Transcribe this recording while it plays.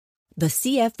The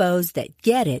CFOs that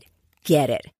get it,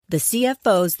 get it. The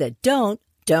CFOs that don't,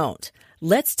 don't.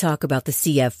 Let's talk about the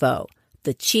CFO,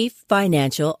 the Chief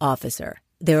Financial Officer.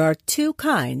 There are two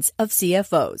kinds of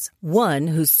CFOs. One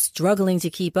who's struggling to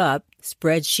keep up,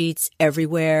 spreadsheets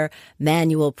everywhere,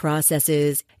 manual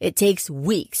processes. It takes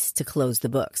weeks to close the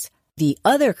books. The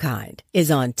other kind is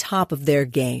on top of their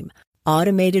game.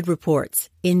 Automated reports,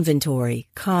 inventory,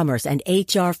 commerce, and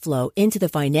HR flow into the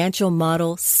financial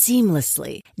model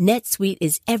seamlessly. NetSuite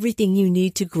is everything you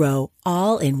need to grow,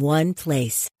 all in one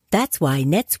place. That's why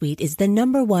NetSuite is the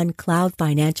 #1 cloud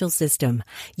financial system,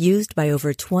 used by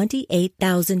over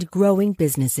 28,000 growing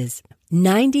businesses.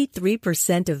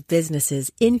 93% of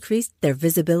businesses increased their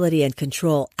visibility and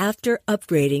control after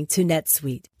upgrading to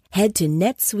NetSuite. Head to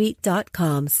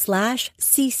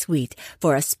netsuite.com/C-Suite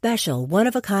for a special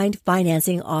one-of-a-kind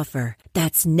financing offer.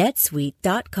 That's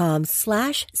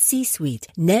netsuite.com/C-Suite.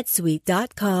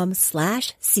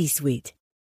 netsuite.com/C-Suite.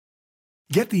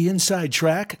 Get the inside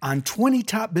track on 20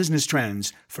 top business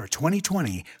trends for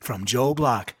 2020 from Joel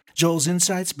Block. Joel's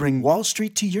insights bring Wall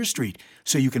Street to your street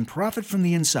so you can profit from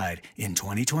the inside in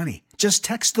 2020. Just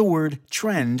text the word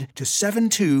TREND to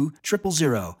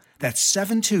 72000. That's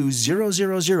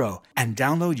 72000 and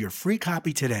download your free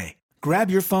copy today. Grab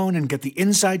your phone and get the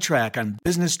inside track on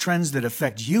business trends that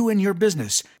affect you and your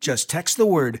business. Just text the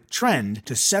word TREND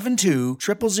to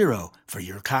 72000 for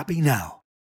your copy now.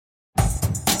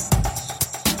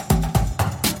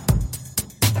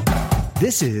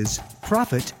 This is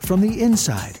Profit from the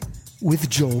Inside with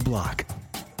Joel Block.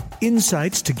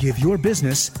 Insights to give your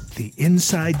business the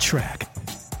inside track.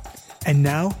 And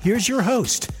now, here's your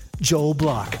host, Joel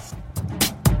Block.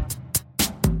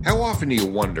 How often do you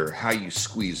wonder how you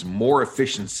squeeze more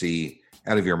efficiency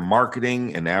out of your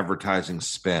marketing and advertising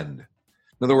spend?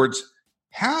 In other words,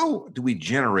 how do we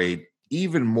generate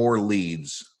even more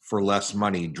leads for less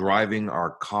money, driving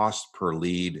our cost per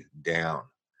lead down?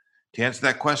 To answer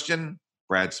that question,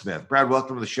 Brad Smith. Brad,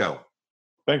 welcome to the show.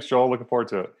 Thanks, Joel. Looking forward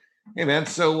to it. Hey, man.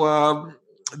 So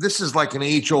this is like an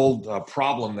age-old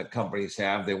problem that companies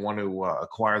have. They want to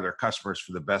acquire their customers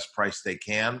for the best price they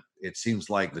can. It seems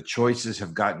like the choices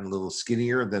have gotten a little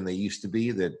skinnier than they used to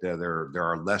be, that there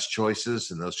are less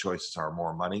choices, and those choices are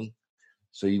more money.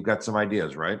 So you've got some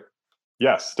ideas, right?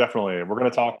 Yes, definitely. We're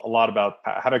going to talk a lot about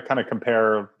how to kind of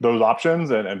compare those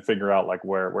options and figure out like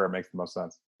where it makes the most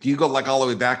sense. Do you go like all the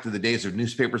way back to the days of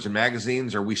newspapers and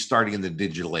magazines, or are we starting in the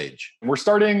digital age? We're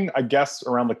starting, I guess,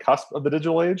 around the cusp of the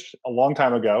digital age. A long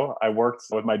time ago, I worked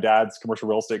with my dad's commercial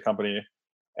real estate company.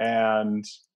 And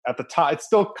at the time, it's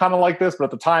still kind of like this, but at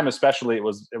the time especially, it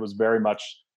was very much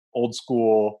old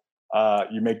school.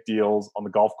 You make deals on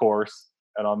the golf course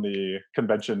and on the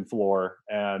convention floor.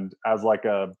 And as like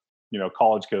a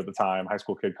college kid at the time, high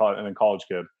school kid, and then college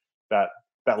kid, that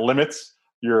limits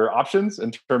your options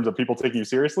in terms of people taking you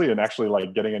seriously and actually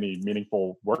like getting any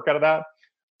meaningful work out of that.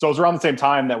 So it was around the same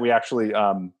time that we actually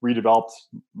redeveloped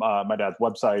my dad's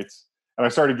website. And I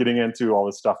started getting into all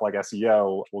this stuff like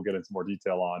SEO, which we'll get into more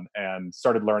detail on, and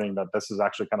started learning that this is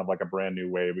actually kind of like a brand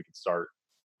new way we could start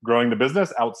growing the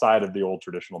business outside of the old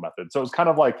traditional method. So it was kind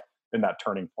of like in that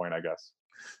turning point, I guess.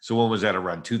 So when was that,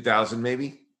 around 2000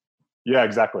 maybe? Yeah,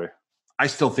 exactly. I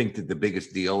still think that the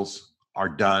biggest deals are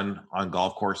done on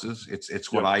golf courses.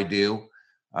 It's what I do.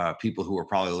 People who are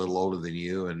probably a little older than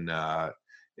you, and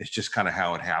it's just kind of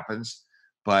how it happens.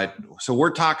 But so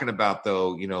we're talking about,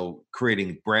 though,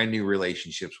 creating brand new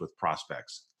relationships with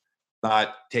prospects,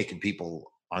 not taking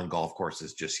people on golf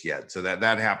courses just yet. So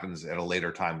that happens at a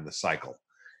later time in the cycle.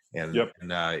 And,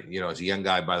 as a young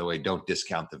guy, by the way, don't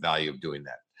discount the value of doing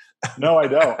that. No, I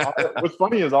don't. What's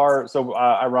funny is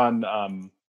I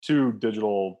run 2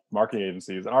 digital marketing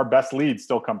agencies, and our best leads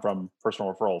still come from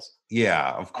personal referrals.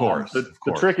 Yeah, of course. The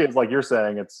trick is, like you're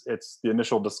saying, it's the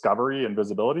initial discovery and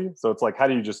visibility. So it's like, how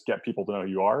do you just get people to know who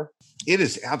you are? It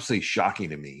is absolutely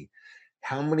shocking to me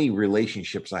how many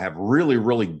relationships I have, really,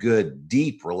 really good,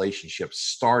 deep relationships,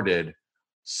 started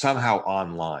somehow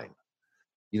online.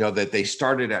 That they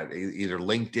started at either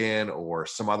LinkedIn or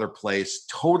some other place,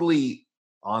 totally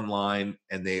online,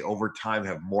 and they over time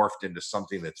have morphed into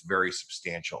something that's very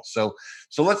substantial. So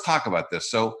let's talk about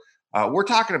this. So we're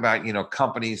talking about,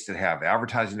 companies that have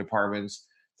advertising departments.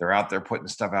 They're out there putting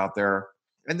stuff out there,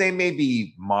 and they may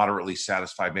be moderately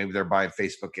satisfied. Maybe they're buying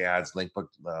Facebook ads,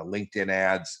 LinkedIn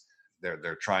ads.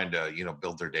 They're trying to,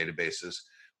 build their databases.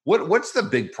 What's the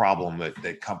big problem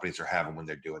that companies are having when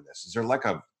they're doing this? Is there like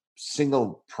a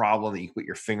single problem that you put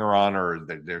your finger on, or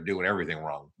they're doing everything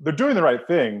wrong? They're doing the right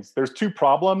things. There's 2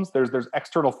 problems. There's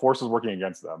external forces working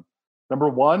against them. Number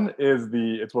one is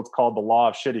it's what's called the law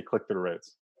of shitty click-through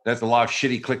rates. That's the law of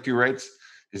shitty click-through rates?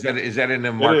 Is that in the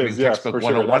It marketing is, yes, textbook for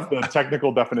sure. That's 101? the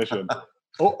technical definition.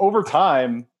 Over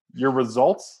time, your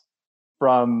results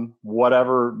from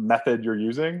whatever method you're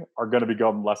using are going to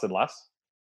become less and less.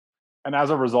 And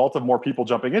as a result of more people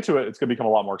jumping into it, it's going to become a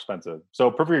lot more expensive. So,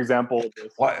 a perfect example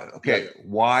is, Why? yeah, Okay.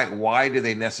 Why do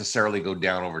they necessarily go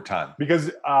down over time? because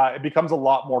it becomes a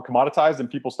lot more commoditized and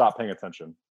people stop paying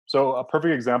attention. So, a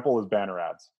perfect example is banner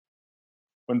ads.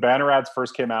 When banner ads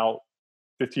first came out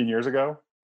 15 years ago,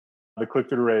 the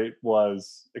click-through rate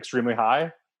was extremely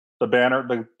high.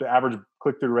 The average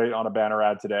click-through rate on a banner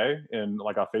ad today, in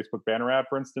like a Facebook banner ad,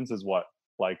 for instance, is what,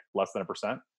 like less than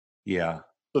 1%. Yeah.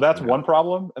 So that's Yeah. one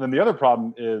problem. And then the other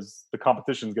problem is the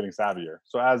competition is getting savvier.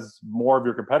 So as more of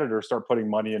your competitors start putting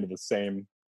money into the same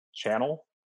channel,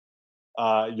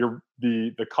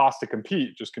 the cost to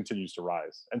compete just continues to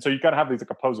rise. And so you kind of have these like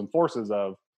opposing forces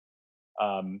of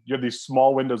you have these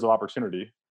small windows of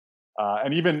opportunity.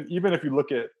 And even if you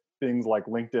look at things like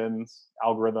LinkedIn's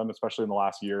algorithm, especially in the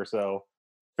last year or so,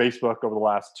 Facebook over the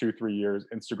last 2-3 years,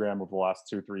 Instagram over the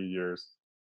last 2-3 years,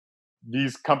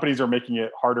 these companies are making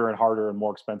it harder and harder and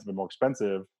more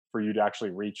expensive for you to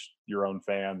actually reach your own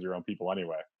fans, your own people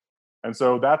anyway. And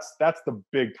so that's the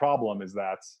big problem, is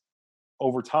that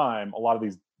over time, a lot of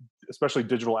these, especially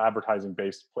digital advertising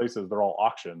based places, they're all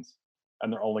auctions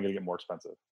and they're only going to get more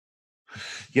expensive.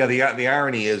 Yeah, the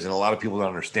irony is, and a lot of people don't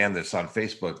understand this on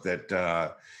Facebook,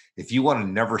 that if you want to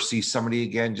never see somebody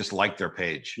again, just like their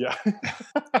page. Yeah.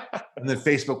 And then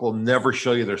Facebook will never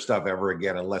show you their stuff ever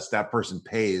again unless that person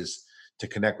pays to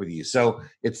connect with you. So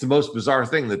it's the most bizarre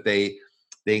thing that they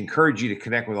encourage you to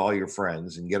connect with all your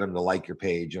friends and get them to like your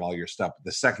page and all your stuff.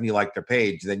 The second you like their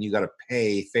page, then you got to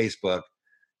pay Facebook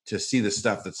to see the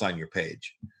stuff that's on your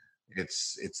page.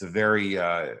 It's a very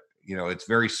it's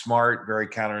very smart, very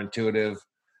counterintuitive,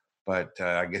 but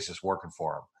I guess it's working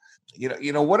for them.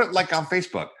 You know what? Like on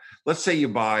Facebook, let's say you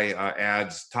buy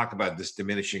ads. Talk about this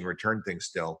diminishing return thing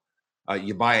still.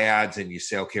 You buy ads and you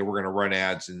say, okay, we're going to run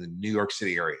ads in the New York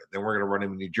City area. Then we're going to run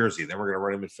them in New Jersey. Then we're going to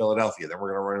run them in Philadelphia. Then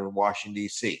we're going to run them in Washington,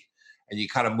 D.C. And you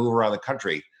kind of move around the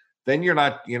country. Then you're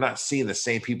not seeing the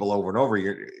same people over and over.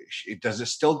 Does it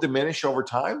still diminish over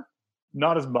time?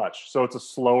 Not as much. So it's a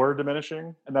slower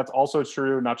diminishing. And that's also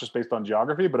true, not just based on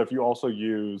geography, but if you also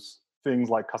use things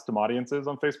like custom audiences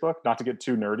on Facebook, not to get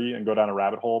too nerdy and go down a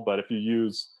rabbit hole, but if you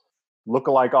use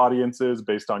lookalike audiences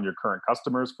based on your current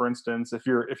customers, for instance, if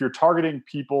you're targeting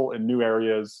people in new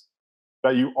areas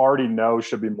that you already know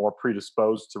should be more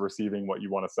predisposed to receiving what you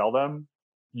want to sell them,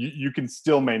 you can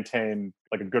still maintain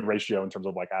like a good ratio in terms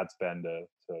of like ad spend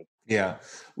to Yeah,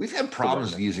 we've had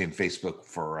problems using Facebook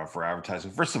for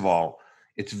advertising. First of all,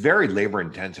 it's very labor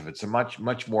intensive. It's a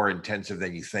much more intensive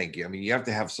than you think. I mean, you have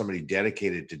to have somebody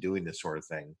dedicated to doing this sort of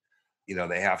thing.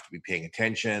 They have to be paying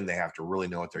attention. They have to really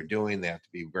know what they're doing. They have to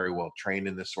be very well trained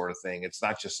in this sort of thing. It's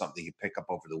not just something you pick up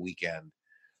over the weekend.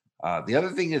 The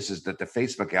other thing is that the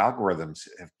Facebook algorithms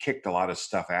have kicked a lot of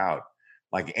stuff out,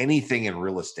 like anything in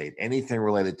real estate, anything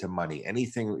related to money,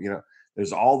 anything,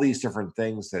 there's all these different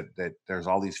things that there's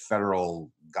all these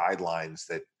federal guidelines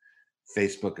that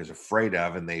Facebook is afraid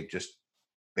of, and they've just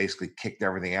basically kicked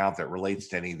everything out that relates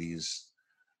to any of these,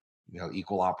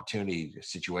 equal opportunity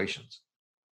situations.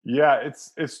 Yeah,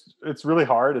 it's really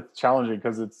hard. It's challenging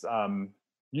because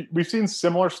we've seen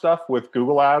similar stuff with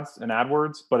Google Ads and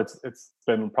AdWords, but it's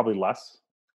been probably less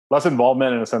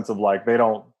involvement in a sense of like they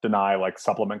don't deny like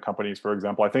supplement companies, for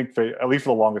example. I think at least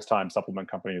for the longest time,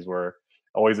 supplement companies were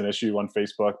always an issue on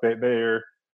Facebook.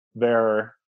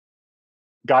 Their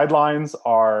guidelines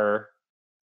are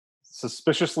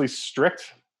suspiciously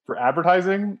strict for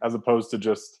advertising as opposed to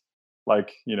just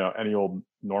like any old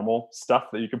normal stuff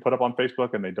that you can put up on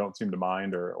Facebook, and they don't seem to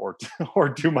mind or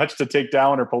do much to take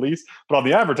down or police. But on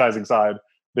the advertising side,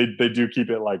 they do keep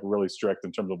it like really strict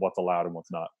in terms of what's allowed and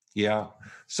what's not. Yeah.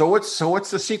 So what's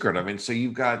the secret? I mean, so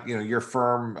you've got your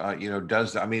firm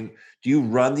does. I mean, do you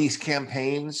run these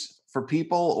campaigns for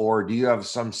people, or do you have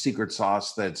some secret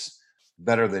sauce that's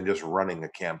better than just running a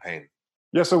campaign?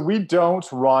 Yeah, so we don't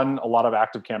run a lot of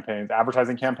active campaigns,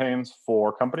 advertising campaigns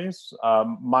for companies.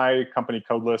 My company,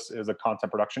 Codeless, is a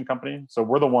content production company. So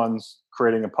we're the ones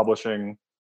creating and publishing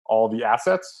all the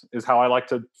assets, is how I like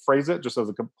to phrase it, just as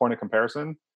a point of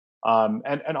comparison.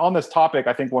 And on this topic,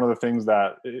 I think one of the things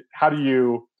that how do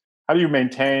you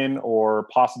maintain or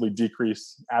possibly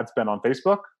decrease ad spend on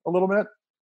Facebook a little bit?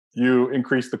 You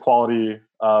increase the quality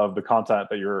of the content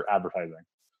that you're advertising.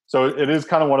 So it is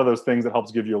kind of one of those things that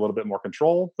helps give you a little bit more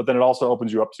control, but then it also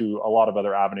opens you up to a lot of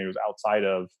other avenues outside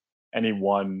of any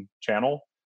one channel,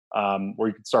 where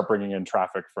you can start bringing in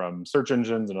traffic from search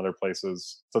engines and other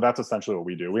places. So that's essentially what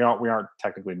we do. We aren't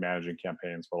technically managing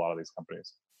campaigns for a lot of these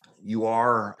companies. you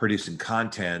are producing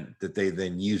content that they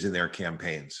then use in their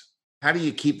campaigns. How do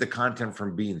you keep the content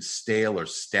from being stale or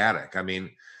static? I mean,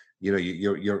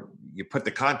 you put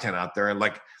the content out there, and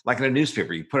like in a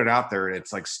newspaper, you put it out there and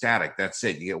it's like static. That's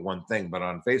it. You get one thing. But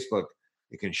on Facebook,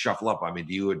 it can shuffle up. I mean,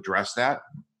 do you address that?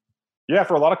 Yeah,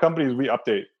 for a lot of companies, we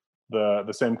update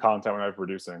the same content we're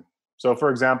producing. So for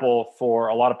example, for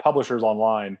a lot of publishers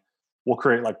online, we'll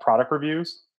create like product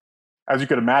reviews. As you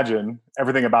could imagine,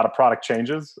 everything about a product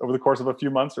changes over the course of a few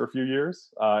months or a few years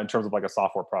in terms of like a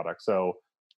software product. So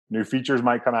new features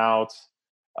might come out,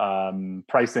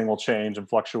 pricing will change and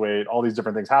fluctuate, all these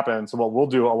different things happen. So what we'll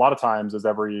do a lot of times is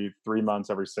every 3 months,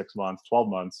 every 6 months, 12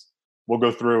 months, we'll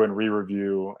go through and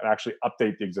re-review and actually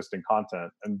update the existing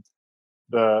content. And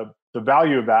the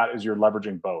value of that is you're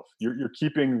leveraging both. You're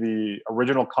keeping the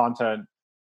original content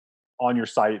on your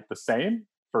site the same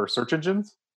for search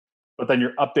engines, but then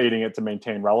you're updating it to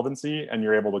maintain relevancy, and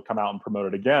you're able to come out and promote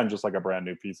it again, just like a brand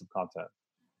new piece of content.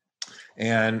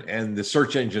 And the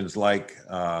search engines like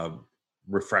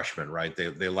refreshment, right?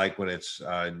 They like when it's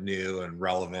new and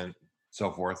relevant,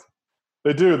 so forth.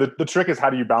 They do. The trick is, how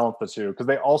do you balance the two? Because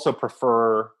they also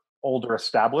prefer older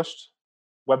established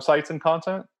websites and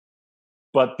content,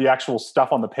 but the actual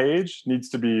stuff on the page needs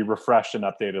to be refreshed and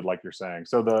updated, like you're saying.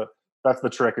 So that's the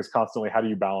trick, is constantly, how do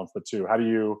you balance the two? How do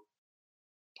you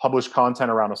publish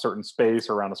content around a certain space,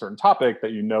 around a certain topic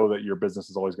that you know that your business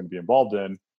is always going to be involved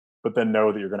in, but then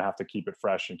know that you're going to have to keep it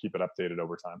fresh and keep it updated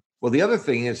over time? Well, the other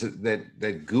thing is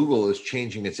that Google is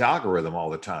changing its algorithm all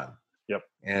the time. Yep.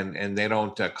 And they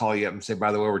don't call you up and say,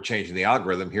 by the way, we're changing the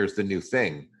algorithm. Here's the new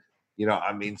thing.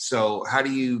 I mean, so how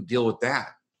do you deal with that?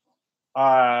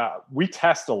 We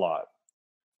test a lot.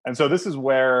 And so this is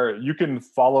where you can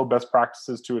follow best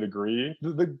practices to a degree.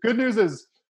 The good news is,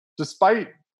 despite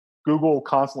Google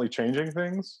constantly changing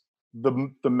things,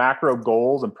 the macro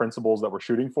goals and principles that we're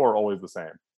shooting for are always the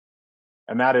same.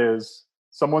 And that is,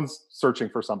 someone's searching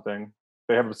for something.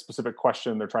 They have a specific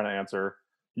question they're trying to answer.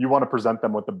 You want to present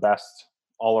them with the best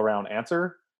all-around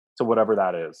answer to whatever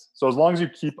that is. So as long as you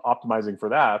keep optimizing for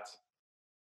that,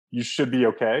 you should be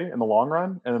okay in the long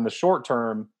run. And in the short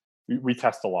term, we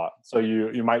test a lot. So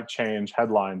you might change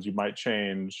headlines, you might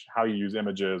change how you use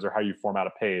images or how you format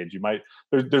a page.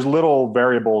 There's little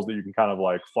variables that you can kind of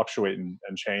like fluctuate and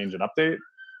change and update,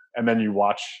 and then you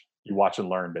watch and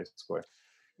learn, basically.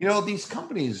 These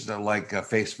companies like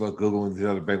Facebook, Google, and the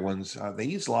other big ones, they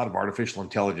use a lot of artificial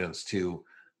intelligence to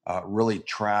really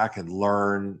track and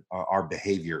learn our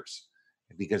behaviors,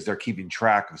 because they're keeping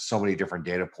track of so many different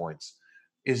data points.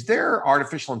 Is there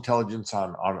artificial intelligence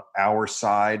on our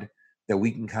side that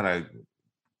we can kind of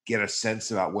get a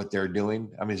sense about what they're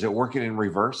doing? I mean, is it working in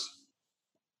reverse?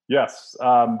 Yes.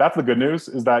 That's the good news,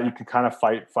 is that you can kind of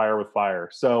fight fire with fire.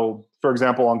 So, for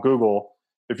example, on Google,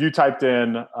 if you typed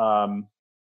in,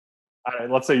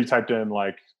 let's say you typed in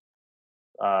like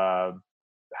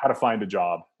how to find a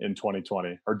job in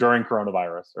 2020 or during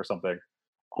coronavirus or something,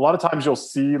 a lot of times you'll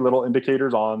see little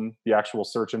indicators on the actual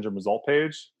search engine result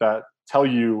page that tell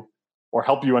you or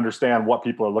help you understand what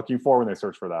people are looking for when they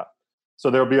search for that. So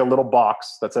there'll be a little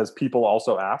box that says people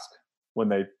also ask when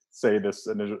they say this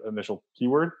initial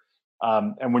keyword.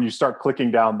 And when you start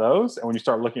clicking down those, and when you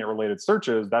start looking at related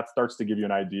searches, that starts to give you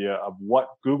an idea of what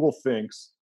Google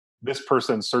thinks this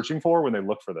person's searching for when they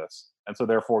look for this. And so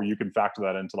therefore you can factor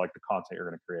that into like the content you're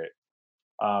going to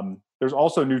create. There's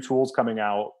also new tools coming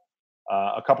out.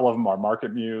 A couple of them are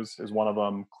MarketMuse is one of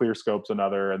them, ClearScope's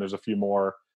another, and there's a few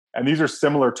more. And these are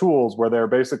similar tools where they're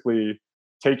basically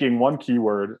taking one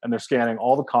keyword and they're scanning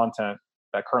all the content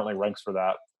that currently ranks for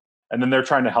that. And then they're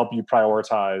trying to help you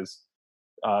prioritize.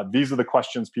 These are the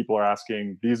questions people are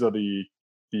asking. These are the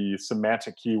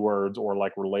semantic keywords or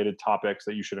like related topics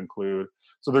that you should include.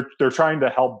 So they're trying to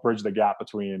help bridge the gap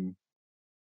between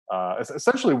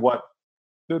essentially what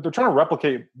they're trying to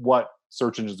replicate what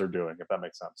search engines are doing, if that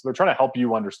makes sense. So they're trying to help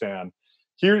you understand,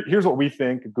 here's what we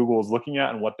think Google is looking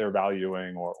at and what they're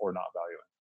valuing or not valuing.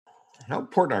 How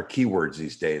important are keywords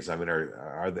these days? I mean,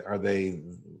 are they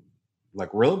like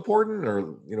real important, or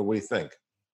what do you think?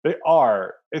 They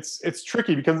are. It's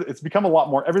tricky because it's become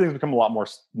everything's become a lot more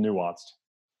nuanced.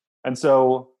 And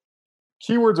so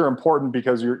keywords are important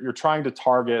because you're trying to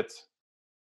target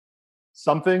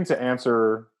something to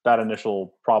answer that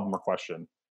initial problem or question.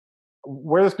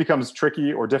 Where this becomes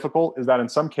tricky or difficult is that in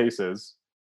some cases,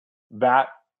 that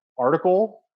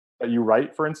article that you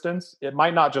write, for instance, it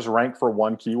might not just rank for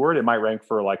one keyword. It might rank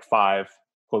for like 5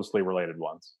 closely related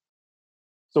ones.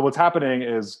 So what's happening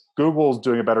is Google's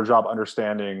doing a better job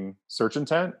understanding search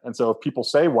intent. And so if people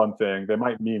say one thing, they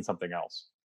might mean something else.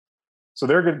 So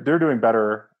they're doing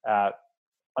better at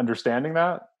understanding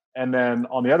that. And then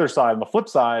on the other side, on the flip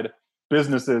side,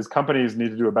 companies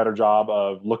need to do a better job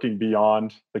of looking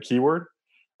beyond the keyword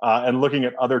and looking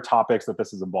at other topics that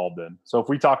this is involved in. So if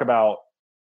we talk about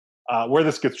where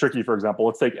this gets tricky, for example,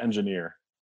 let's take engineer.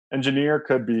 Engineer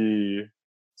could be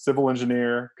civil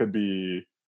engineer, could be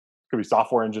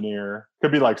software engineer,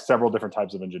 could be like several different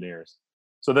types of engineers.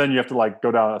 So then you have to like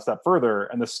go down a step further,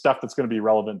 and the stuff that's going to be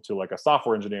relevant to like a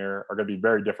software engineer are going to be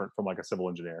very different from like a civil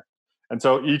engineer. And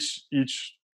so each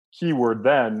keyword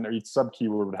then, or each sub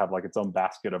keyword would have like its own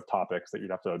basket of topics that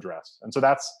you'd have to address. And so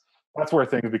that's where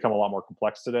things become a lot more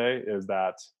complex today, is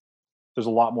that there's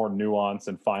a lot more nuance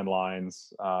and fine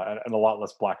lines and a lot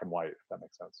less black and white, if that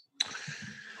makes sense.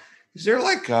 Is there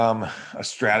like a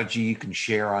strategy you can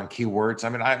share on keywords? I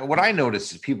mean, what I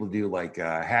notice is people do like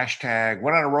hashtag,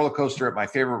 went on a roller coaster at my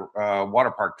favorite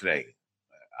water park today.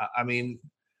 I mean,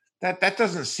 that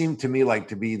doesn't seem to me like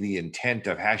to be the intent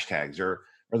of hashtags, or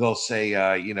they'll say,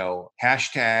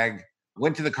 hashtag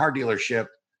went to the car dealership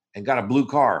and got a blue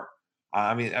car.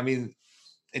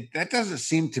 That doesn't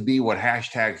seem to be what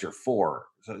hashtags are for.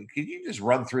 So could you just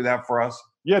run through that for us?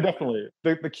 Yeah, definitely.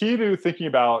 The key to thinking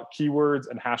about keywords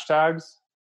and hashtags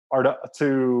are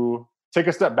to take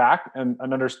a step back and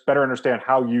better understand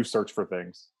how you search for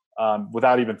things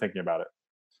without even thinking about it.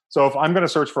 So if I'm going to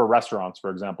search for restaurants, for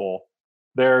example,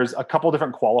 there's a couple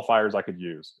different qualifiers I could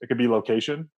use. It could be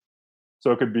location.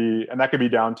 So it could be, and that could be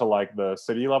down to like the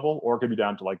city level, or it could be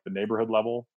down to like the neighborhood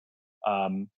level,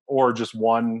 or just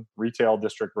one retail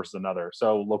district versus another.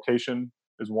 So location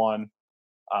is one.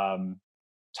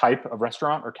 Type of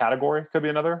restaurant or category could be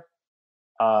another.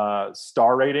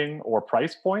 Star rating or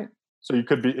price point. So it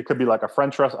could be like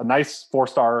a nice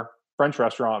 4-star French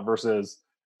restaurant versus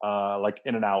like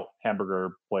In-N-Out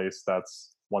hamburger place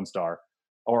that's 1 star,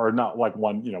 or not, like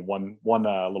one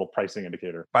little pricing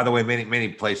indicator. By the way, many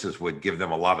places would give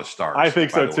them a lot of stars. I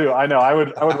think so too. I know. I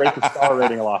would rate the star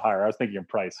rating a lot higher. I was thinking of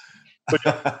price.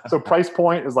 So price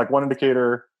point is like one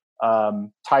indicator.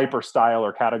 Type or style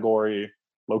or category.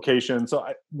 Location. So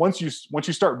once you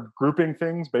start grouping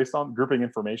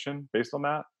information based on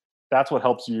that, that's what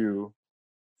helps you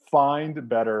find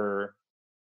better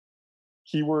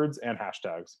keywords and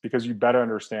hashtags, because you better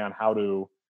understand how to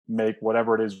make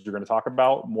whatever it is you're going to talk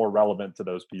about more relevant to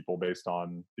those people based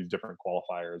on these different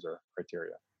qualifiers or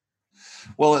criteria.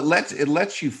 Well, it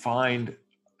lets you find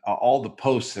all the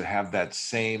posts that have that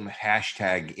same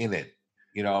hashtag in it.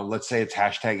 Let's say it's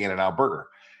hashtag In-N-Out Burger.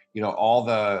 All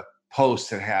the posts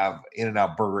that have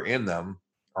In-N-Out Burger in them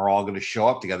are all going to show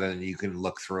up together, and you can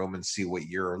look through them and see what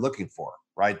you're looking for,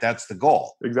 right? That's the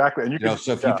goal. Exactly. And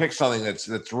so if you pick something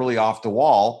that's really off the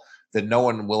wall that no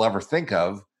one will ever think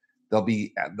of, there'll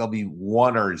be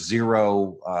 1 or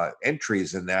 0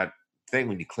 entries in that thing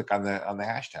when you click on the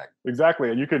hashtag. Exactly.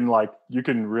 And you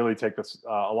can really take this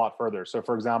a lot further. So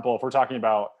for example, if we're talking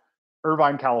about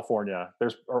Irvine, California,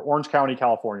 or Orange County,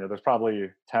 California, there's probably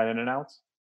 10 In-N-Outs.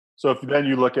 So if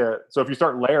you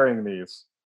start layering these,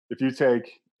 if you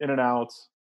take In-N-Out,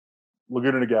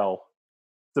 Laguna Niguel,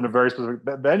 it's in a very specific,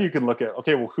 then you can look at,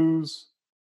 okay, well, who's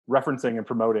referencing and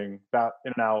promoting that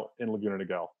In-N-Out in Laguna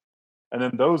Niguel? And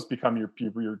then those become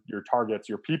your targets,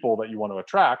 your people that you want to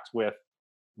attract with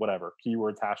whatever,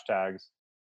 keywords, hashtags,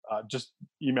 just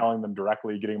emailing them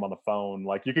directly, getting them on the phone.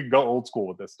 Like, you could go old school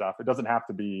with this stuff. It doesn't have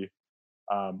to be,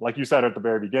 like you said at the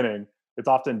very beginning, it's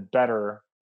often better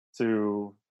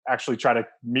to actually try to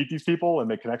meet these people and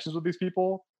make connections with these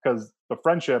people, because the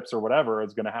friendships or whatever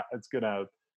is gonna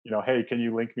hey, can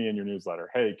you link me in your newsletter?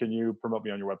 Hey, can you promote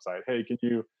me on your website? Hey, can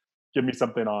you give me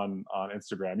something on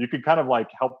Instagram? You can kind of like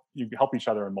help each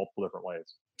other in multiple different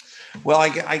ways. Well,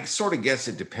 I sort of guess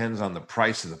it depends on the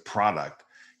price of the product.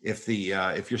 If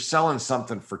you're selling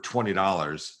something for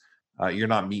 $20, you're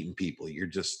not meeting people. You're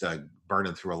just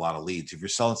burning through a lot of leads. If you're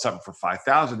selling something for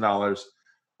 $5,000,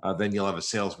 then you'll have a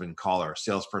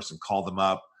salesperson call them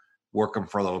up, work them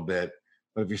for a little bit.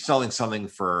 But if you're selling something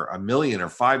for $1 million or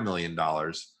 $5 million,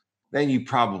 then you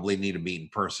probably need to meet in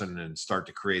person and start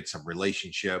to create some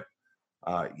relationship,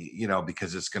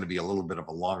 because it's going to be a little bit of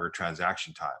a longer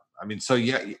transaction time. I mean, so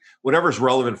yeah, whatever's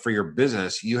relevant for your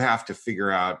business, you have to figure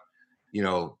out,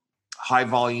 high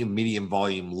volume, medium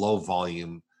volume, low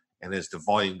volume. And as the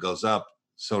volume goes up,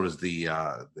 so does the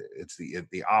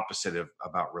opposite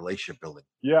about relationship building.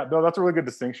 Yeah, no, that's a really good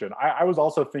distinction. I was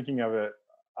also thinking of it.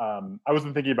 I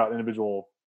wasn't thinking about individual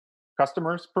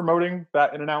customers promoting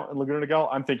that In-N-Out in Laguna Niguel.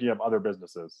 I'm thinking of other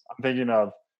businesses. I'm thinking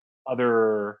of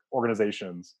other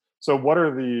organizations. So what are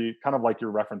the, kind of like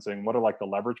you're referencing, what are like the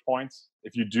leverage points?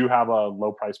 If you do have a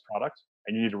low price product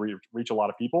and you need to reach a lot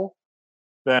of people,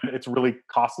 then it's really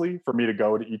costly for me to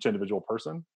go to each individual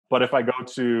person. But if I go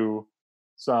to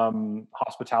some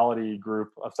hospitality group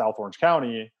of South Orange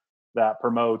County that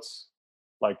promotes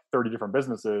like 30 different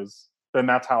businesses, then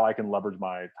that's how I can leverage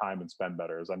my time and spend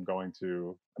better. As I'm going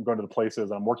to the places,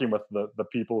 I'm working with the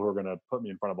people who are going to put me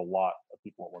in front of a lot of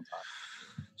people at one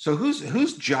time. So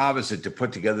whose job is it to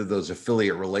put together those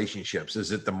affiliate relationships?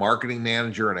 Is it the marketing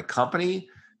manager in a company?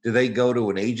 Do they go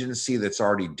to an agency that's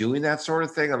already doing that sort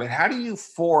of thing? I mean, how do you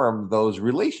form those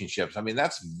relationships? I mean,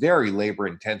 that's very labor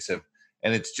intensive,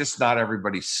 and it's just not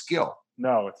everybody's skill.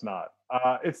 No, it's not.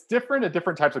 It's different at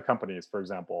different types of companies, for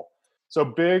example. So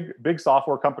big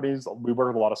software companies, we work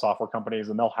with a lot of software companies,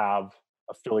 and they'll have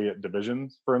affiliate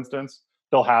divisions, for instance.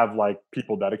 They'll have like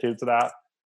people dedicated to that.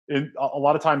 A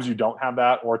lot of times you don't have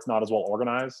that, or it's not as well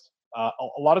organized. A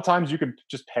lot of times you can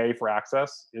just pay for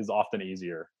access is often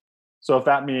easier. So if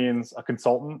that means a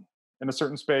consultant in a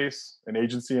certain space, an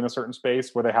agency in a certain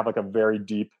space where they have like a very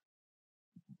deep,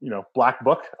 black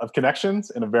book of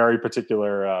connections in a very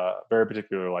particular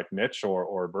like niche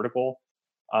or vertical,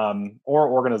 or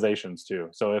organizations too.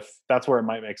 So if that's where it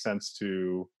might make sense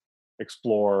to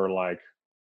explore like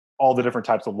all the different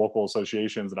types of local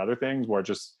associations and other things where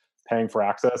just paying for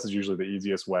access is usually the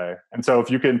easiest way. And so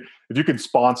if you can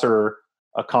sponsor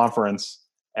a conference,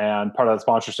 and part of that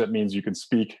sponsorship means you can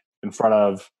speak in front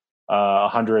of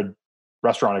 100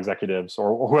 restaurant executives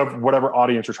or whatever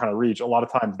audience you're trying to reach, a lot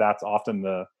of times that's often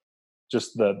the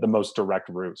most direct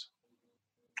route.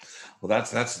 Well,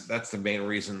 that's the main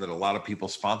reason that a lot of people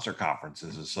sponsor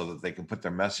conferences, is so that they can put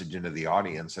their message into the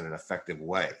audience in an effective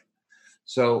way.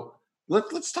 So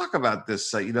let's talk about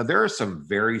this. There are some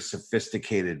very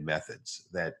sophisticated methods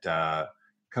that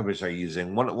companies are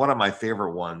using. One of my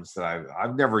favorite ones that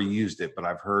I've never used it, but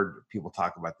I've heard people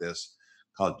talk about this,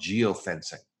 called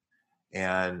geofencing.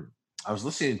 And I was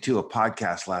listening to a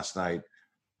podcast last night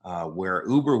where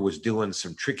Uber was doing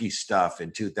some tricky stuff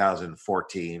in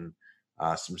 2014,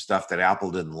 some stuff that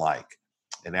Apple didn't like.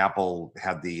 And Apple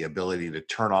had the ability to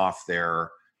turn off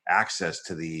their access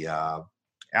to the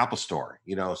Apple Store,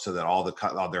 so that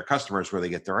all their customers, where they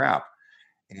get their app.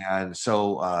 And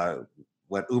so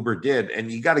what Uber did,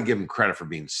 and you got to give them credit for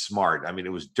being smart. I mean,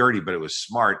 it was dirty, but it was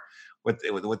smart.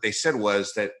 What they said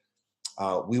was that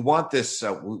we want this.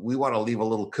 We want to leave a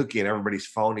little cookie in everybody's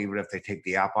phone, even if they take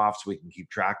the app off, so we can keep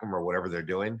track of them or whatever they're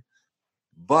doing.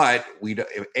 But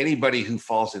if anybody who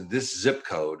falls in this zip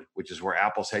code, which is where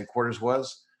Apple's headquarters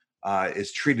was,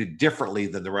 is treated differently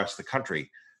than the rest of the country.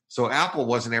 So Apple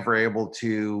wasn't ever able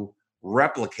to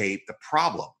replicate the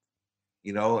problem,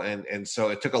 and so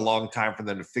it took a long time for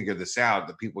them to figure this out.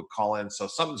 That people would call in, so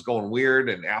something's going weird,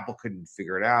 and Apple couldn't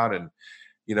figure it out, and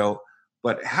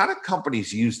But how do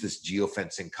companies use this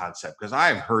geofencing concept? Because I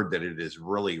have heard that it is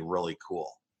really, really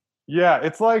cool. Yeah,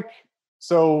 it's like,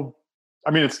 so,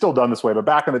 I mean, it's still done this way, but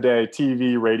back in the day,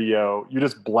 TV, radio, you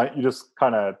just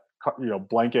kind of,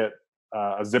 blanket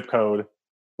a zip code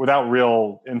without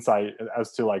real insight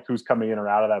as to like who's coming in or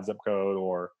out of that zip code,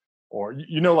 or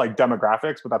like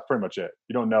demographics, but that's pretty much it.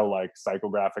 You don't know like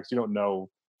psychographics. You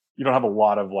don't have a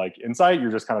lot of like insight.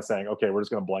 You're just kind of saying, okay, we're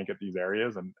just going to blanket these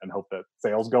areas and hope that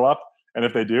sales go up. And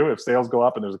if sales go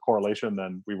up and there's a correlation,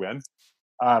 then we win.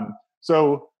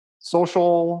 So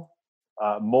social,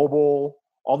 mobile,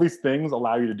 all these things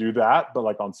allow you to do that, but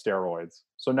like on steroids.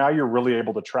 So now you're really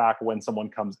able to track when someone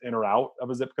comes in or out of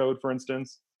a zip code, for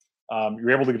instance.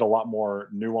 You're able to get a lot more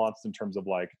nuanced in terms of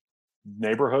like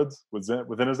neighborhoods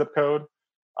within a zip code,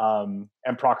 and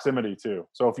proximity too.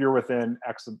 So if you're within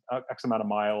X amount of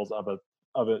miles of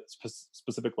a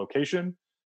specific location,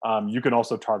 you can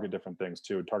also target different things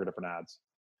too, target different ads.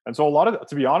 And so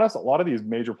to be honest, a lot of these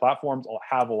major platforms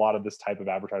have a lot of this type of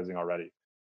advertising already.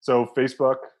 So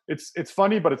Facebook, it's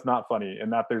funny, but it's not funny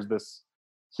in that there's this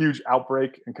huge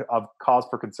outbreak of cause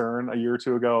for concern a year or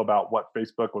two ago about what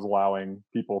Facebook was allowing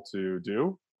people to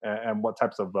do and what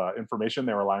types of information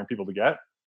they were allowing people to get.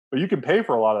 But you can pay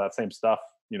for a lot of that same stuff,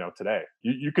 today.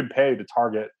 You can pay to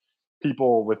target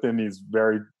people within these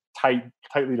very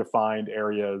tightly defined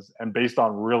areas and based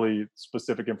on really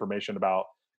specific information about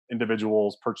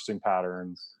individuals, purchasing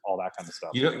patterns, all that kind of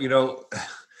stuff.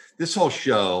 This whole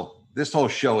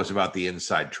show is about the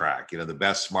inside track, the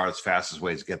best, smartest, fastest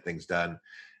ways to get things done.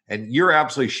 And you're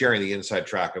absolutely sharing the inside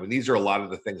track. I mean, these are a lot of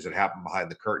the things that happen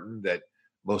behind the curtain that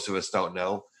most of us don't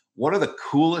know. One of the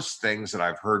coolest things that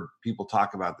I've heard people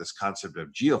talk about this concept of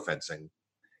geofencing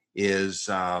is,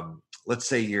 let's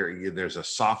say there's a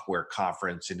software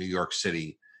conference in New York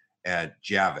City at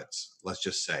Javits, let's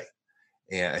just say,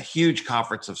 and a huge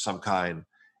conference of some kind,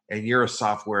 and you're a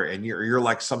software and you're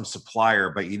like some supplier,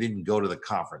 but you didn't go to the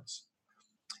conference.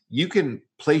 You can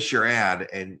place your ad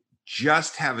and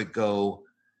just have it go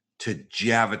to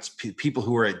Javits, people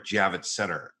who are at Javits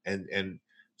Center. And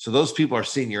so those people are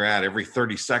seeing your ad every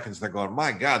 30 seconds. They're going,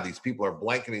 my God, these people are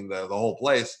blanketing the whole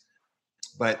place.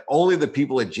 But only the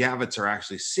people at Javits are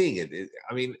actually seeing it.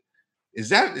 I mean, is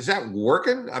that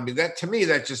working? I mean, that to me,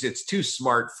 that just, it's too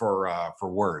smart for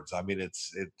words. I mean,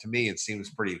 to me, it seems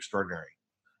pretty extraordinary.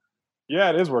 Yeah,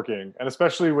 it is working, and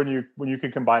especially when you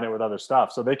can combine it with other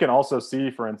stuff. So they can also see,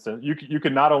 for instance, you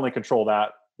can not only control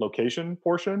that location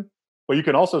portion, but you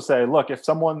can also say, look, if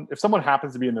someone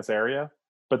happens to be in this area,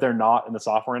 but they're not in the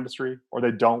software industry, or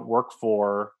they don't work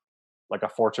for like a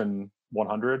Fortune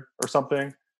 100 or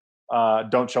something,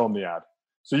 don't show them the ad.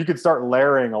 So you could start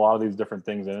layering a lot of these different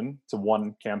things in to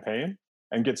one campaign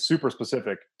and get super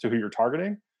specific to who you're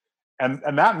targeting.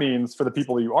 And that means for the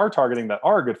people you are targeting that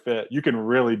are a good fit, you can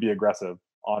really be aggressive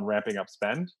on ramping up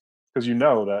spend because you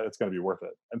know that it's going to be worth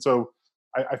it. And so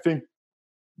I think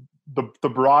the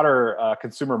broader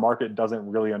consumer market doesn't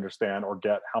really understand or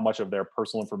get how much of their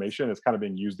personal information is kind of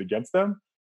being used against them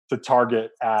to target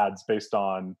ads based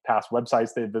on past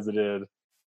websites they visited,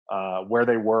 where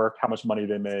they work, how much money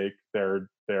they make, their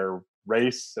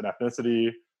race and ethnicity.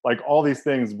 Like all these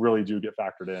things really do get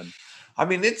factored in. I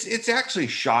mean, it's actually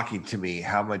shocking to me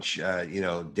how much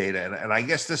data, and I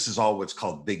guess this is all what's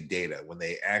called big data when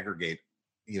they aggregate,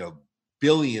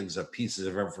 billions of pieces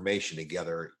of information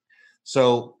together.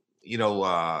 So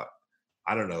I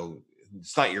don't know,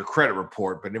 it's not your credit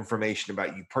report, but information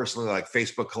about you personally, like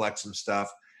Facebook collects some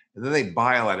stuff, and then they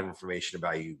buy all that information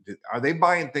about you. Are they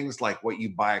buying things like what you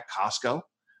buy at Costco?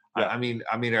 Yeah. I mean,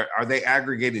 are they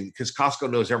aggregating? Because Costco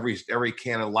knows every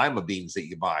can of lima beans that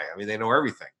you buy. I mean, they know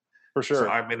everything. For sure. So,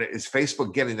 I mean, is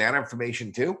Facebook getting that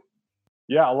information too?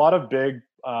 Yeah, a lot of big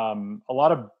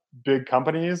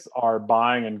companies are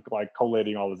buying and like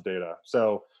collating all this data.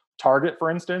 So Target, for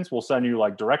instance, will send you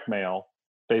like direct mail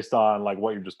based on like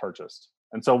what you just purchased.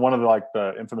 And so one of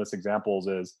the infamous examples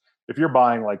is if you're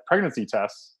buying like pregnancy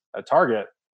tests at Target,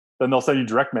 then they'll send you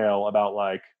direct mail about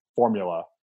like formula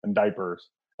and diapers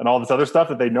and all this other stuff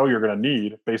that they know you're going to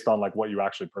need based on like what you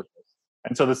actually purchased.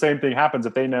 And so the same thing happens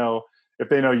if they know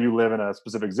you live in a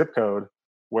specific zip code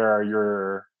where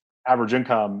your average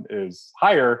income is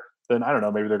higher, then I don't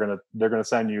know, maybe they're gonna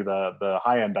send you the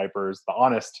high end diapers, the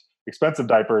honest, expensive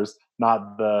diapers,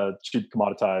 not the cheap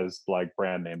commoditized like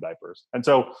brand name diapers. And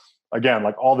so again,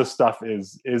 like all this stuff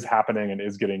is happening and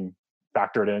is getting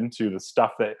factored into the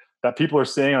stuff that people are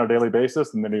seeing on a daily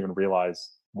basis and then even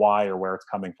realize why or where it's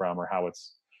coming from or how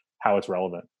it's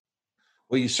relevant.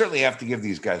 Well, you certainly have to give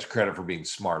these guys credit for being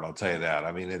smart. I'll tell you that.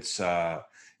 I mean,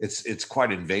 it's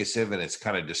quite invasive and it's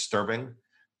kind of disturbing,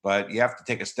 but you have to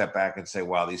take a step back and say,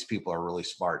 "Wow, these people are really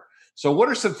smart." So, what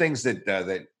are some things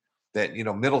that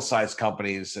middle-sized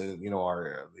companies,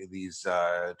 are these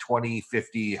 20,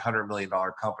 50, $100 million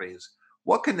companies?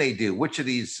 What can they do? Which of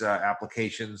these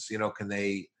applications, can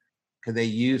they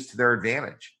use to their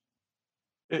advantage?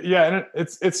 Yeah, and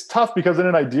it's tough because in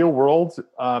an ideal world,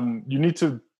 you need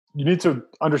to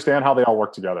understand how they all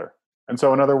work together. And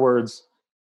so, in other words,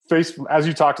 as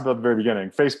you talked about at the very beginning,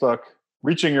 Facebook,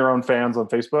 reaching your own fans on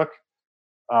Facebook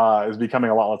is becoming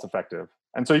a lot less effective.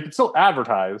 And so you can still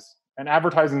advertise, and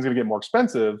advertising is going to get more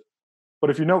expensive. But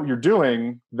if you know what you're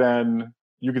doing, then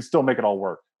you can still make it all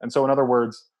work. And so, in other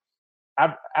words,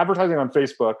 advertising on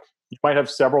Facebook, you might have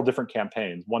several different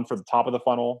campaigns. One for the top of the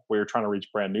funnel, where you're trying to reach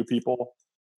brand new people.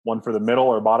 One for the middle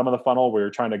or bottom of the funnel, where you're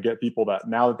trying to get people that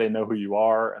now that they know who you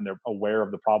are and they're aware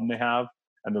of the problem they have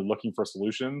and they're looking for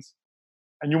solutions.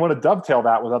 And you want to dovetail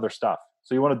that with other stuff.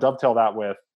 So you want to dovetail that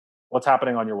with what's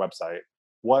happening on your website.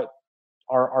 What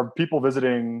are people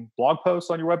visiting blog posts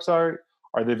on your website?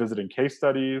 Are they visiting case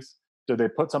studies? Did they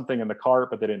put something in the cart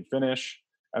but they didn't finish?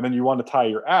 And then you want to tie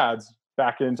your ads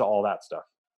back into all that stuff.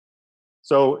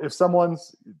 So if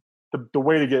someone's the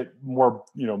way to get more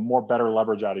better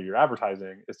leverage out of your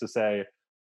advertising is to say,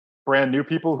 brand new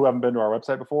people who haven't been to our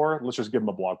website before, let's just give them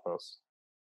a blog post.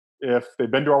 If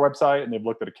they've been to our website and they've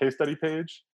looked at a case study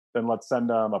page, then let's send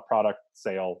them a product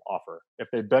sale offer. If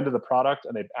they've been to the product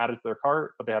and they've added to their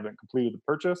cart, but they haven't completed the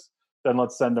purchase, then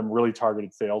let's send them really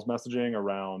targeted sales messaging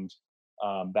around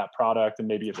that product. And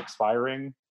maybe it's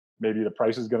expiring. Maybe the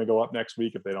price is going to go up next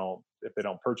week if they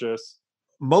don't purchase.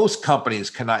 Most companies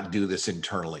cannot do this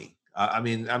internally.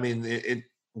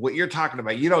 What you're talking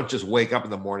about, you don't just wake up in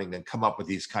the morning and come up with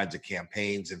these kinds of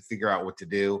campaigns and figure out what to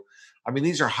do. I mean,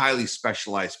 these are highly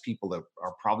specialized people that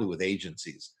are probably with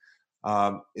agencies.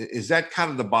 Is that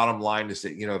kind of the bottom line? Is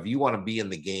that, if you want to be in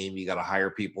the game, you got to hire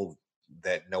people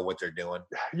that know what they're doing?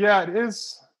 Yeah, it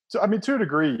is. So, I mean, to a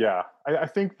degree, yeah. I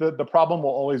think that the problem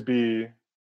will always be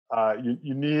you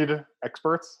need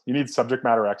experts. You need subject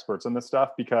matter experts in this stuff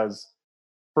because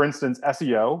for instance,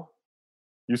 SEO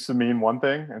used to mean one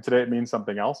thing, and today it means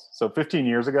something else. So 15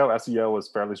 years ago, SEO was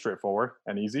fairly straightforward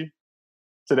and easy.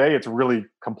 Today, it's really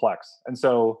complex. And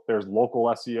so there's local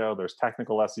SEO, there's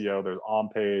technical SEO, there's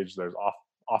on-page, there's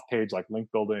off-page, like link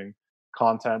building,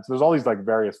 content. So there's all these like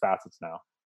various facets now.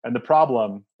 And the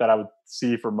problem that I would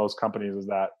see for most companies is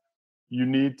that you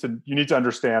need to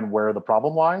understand where the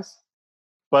problem lies.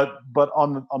 But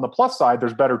on the plus side,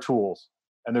 there's better tools,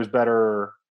 and there's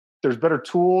better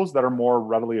tools that are more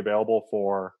readily available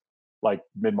for like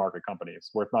mid-market companies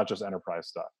where it's not just enterprise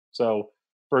stuff. So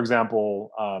for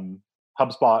example,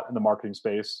 HubSpot in the marketing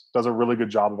space does a really good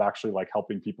job of actually like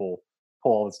helping people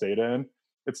pull all this data in.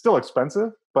 It's still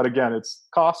expensive, but again, it's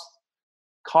cost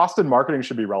in marketing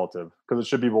should be relative, because it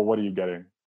should be, well, what are you getting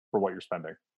for what you're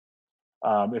spending?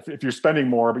 If you're spending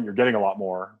more but you're getting a lot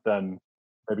more, then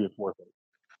maybe it's worth it.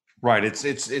 Right.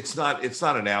 It's not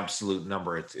an absolute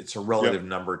number. It's a relative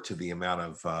number to the amount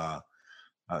of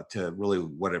to really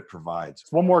what it provides.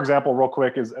 One more example real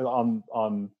quick is on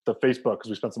the Facebook, because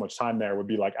we spent so much time there, would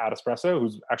be like Adespresso,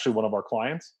 who's actually one of our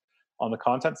clients on the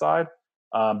content side.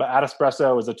 But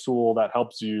Adespresso is a tool that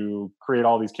helps you create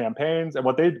all these campaigns. And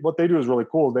what they do is really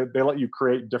cool. They let you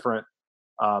create different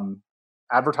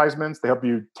advertisements. They help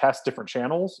you test different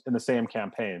channels in the same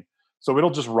campaign. So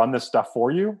it'll just run this stuff for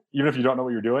you. Even if you don't know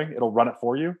what you're doing, it'll run it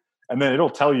for you. And then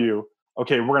it'll tell you,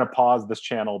 okay, we're going to pause this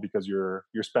channel because you're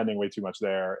spending way too much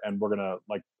there. And we're going to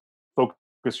like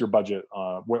focus your budget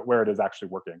where it is actually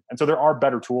working. And so there are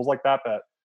better tools like that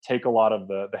take a lot of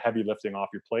the heavy lifting off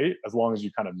your plate, as long as you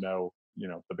kind of know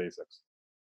the basics.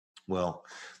 Well,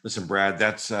 listen, Brad,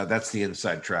 that's the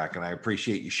inside track. And I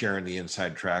appreciate you sharing the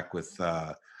inside track with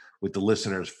the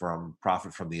listeners from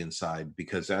Profit from the Inside,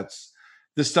 because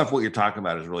this stuff, what you're talking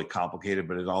about, is really complicated,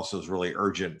 but it also is really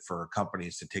urgent for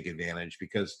companies to take advantage,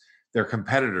 because their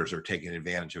competitors are taking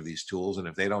advantage of these tools. And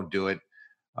if they don't do it,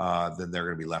 then they're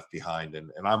going to be left behind. And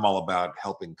I'm all about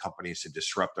helping companies to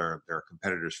disrupt their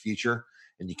competitors' future.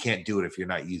 And you can't do it if you're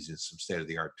not using some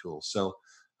state-of-the-art tools. So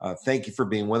thank you for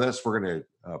being with us. We're going to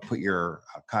put your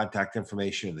contact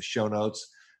information in the show notes,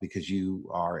 because you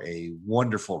are a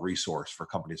wonderful resource for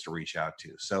companies to reach out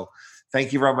to. So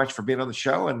thank you very much for being on the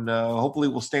show, and hopefully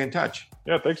we'll stay in touch.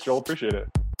 Yeah, thanks, Joel. Appreciate it.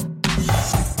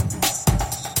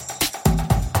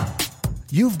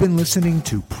 You've been listening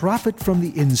to Profit from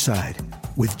the Inside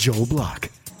with Joel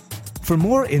Block. For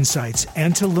more insights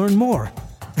and to learn more,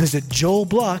 visit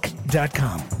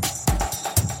joelblock.com.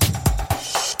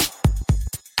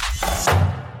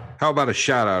 How about a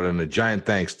shout out and a giant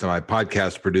thanks to my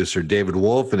podcast producer, David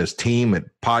Wolf, and his team at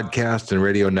Podcast and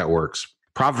Radio Networks.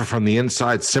 Profit from the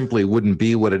Inside simply wouldn't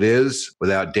be what it is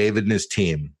without David and his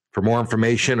team. For more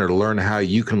information or to learn how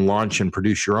you can launch and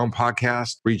produce your own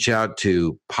podcast, reach out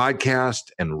to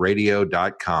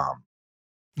podcastandradio.com.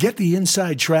 Get the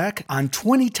inside track on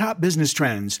 20 top business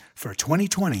trends for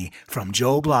 2020 from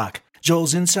Joel Block.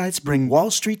 Joel's insights bring Wall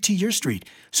Street to your street,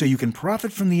 so you can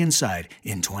profit from the inside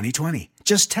in 2020.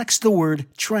 Just text the word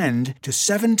TREND to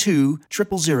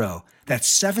 72000. That's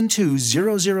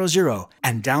 72000,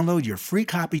 and download your free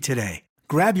copy today.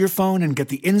 Grab your phone and get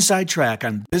the inside track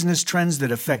on business trends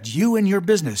that affect you and your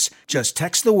business. Just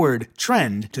text the word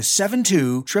TREND to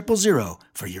 72000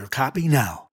 for your copy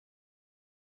now.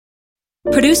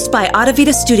 Produced by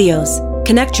Audavita Studios.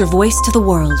 Connect your voice to the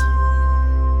world.